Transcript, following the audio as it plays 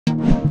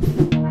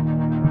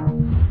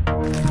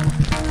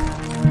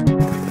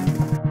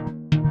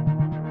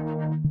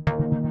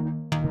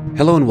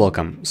Hello and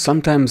welcome.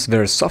 Sometimes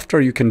there's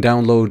software you can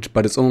download,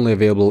 but it's only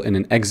available in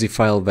an exe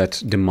file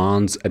that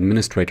demands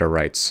administrator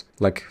rights,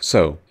 like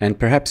so. And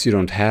perhaps you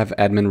don't have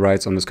admin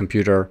rights on this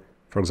computer,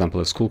 for example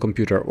a school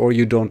computer, or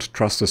you don't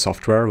trust the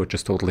software, which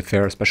is totally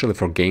fair, especially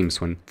for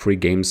games. When free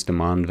games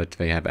demand that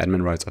they have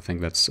admin rights, I think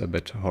that's a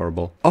bit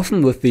horrible.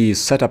 Often with these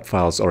setup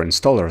files or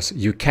installers,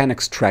 you can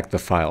extract the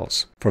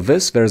files. For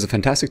this, there's a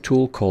fantastic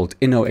tool called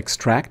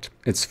INNOEXTRACT.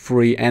 It's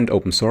free and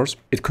open source.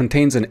 It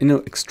contains an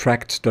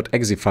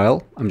INNOEXTRACT.exe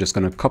file. I'm just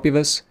going to copy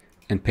this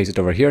and paste it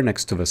over here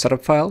next to the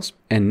setup files.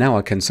 And now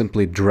I can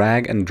simply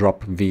drag and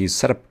drop these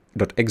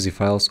setup.exe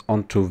files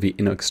onto the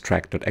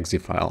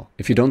INNOEXTRACT.exe file.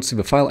 If you don't see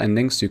the file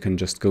endings, you can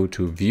just go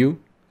to View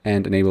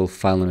and enable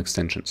File Name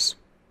Extensions.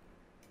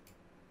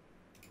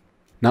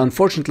 Now,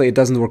 unfortunately, it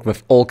doesn't work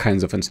with all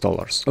kinds of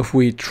installers. If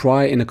we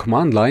try in a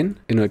command line,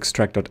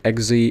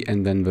 INNOEXTRACT.exe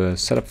and then the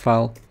setup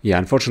file, yeah,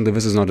 unfortunately,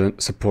 this is not a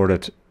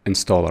supported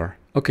installer.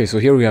 Okay, so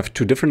here we have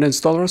two different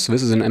installers.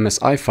 This is an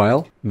MSI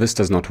file. This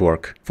does not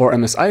work. For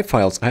MSI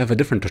files, I have a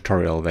different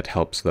tutorial that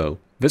helps though.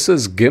 This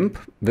is GIMP.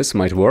 This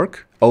might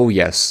work. Oh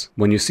yes,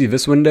 when you see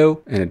this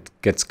window and it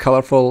gets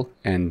colorful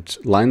and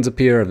lines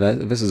appear,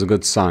 this is a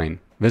good sign.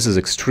 This is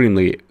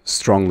extremely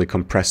strongly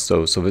compressed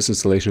though, so this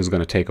installation is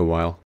going to take a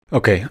while.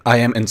 Okay, I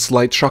am in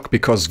slight shock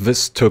because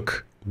this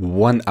took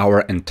 1 hour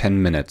and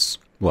 10 minutes.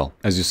 Well,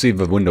 as you see,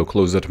 the window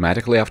closed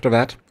automatically after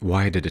that.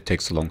 Why did it take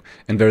so long?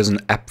 And there's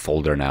an app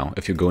folder now.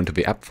 If you go into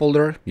the app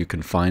folder, you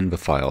can find the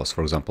files.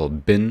 For example,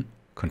 bin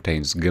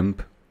contains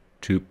GIMP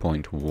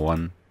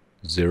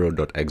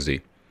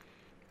 2.10.exe.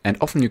 And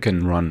often you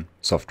can run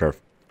software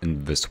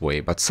in this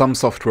way, but some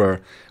software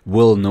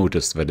will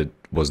notice that it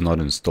was not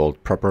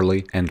installed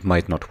properly and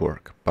might not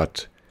work.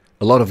 But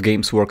a lot of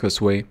games work this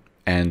way,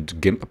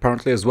 and GIMP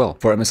apparently as well.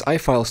 For MSI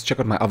files,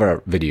 check out my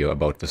other video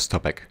about this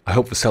topic. I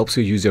hope this helps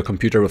you use your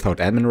computer without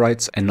admin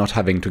rights and not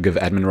having to give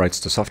admin rights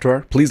to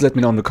software. Please let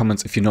me know in the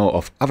comments if you know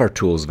of other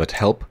tools that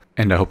help,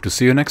 and I hope to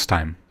see you next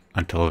time.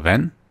 Until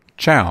then,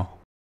 ciao!